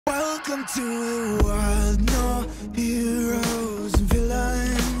Welcome to the world, no heroes and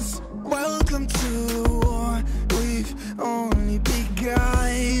villains. Welcome to the war, we've only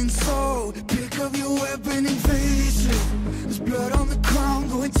begun. So pick up your weapon and face it. There's blood on the ground,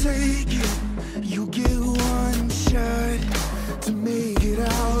 go and take it. You get one shot to make it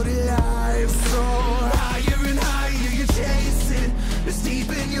out alive. So higher and higher you chase it. It's deep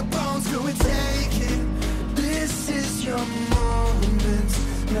in your bones, go and take it. This is your moment,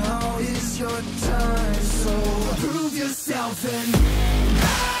 now is your time. So prove yourself and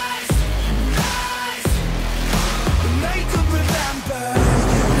rise, rise. Make them remember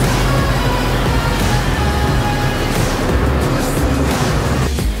you.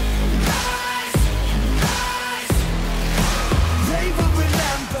 Rise, rise. They will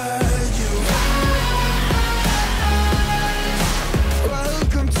remember you.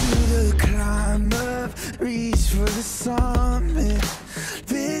 Welcome to the climb up, reach for the summit.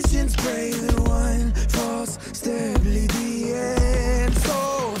 Visions brave, the one falls steadily the end. So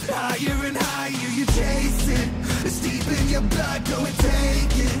higher and higher you chase it. It's deep in your blood, go and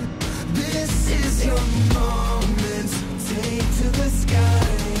take it. This is your moment, take to the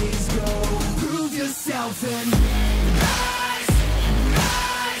skies, go. Prove yourself and rise,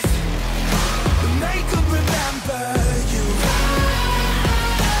 rise. Make them remember you.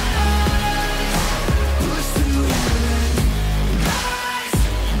 Push through and rise,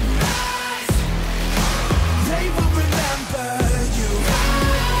 rise. They will remember you.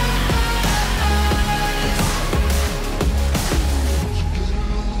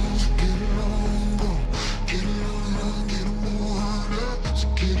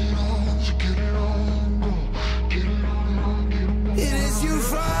 It is you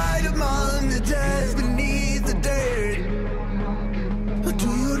fight among the dead, beneath the dirt. Or do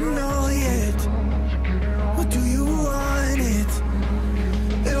you know yet? Or do you want it?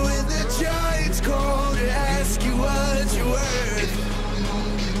 And when the giants call to ask you what you're worth,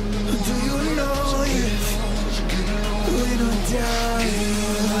 or do you know yet? We don't die.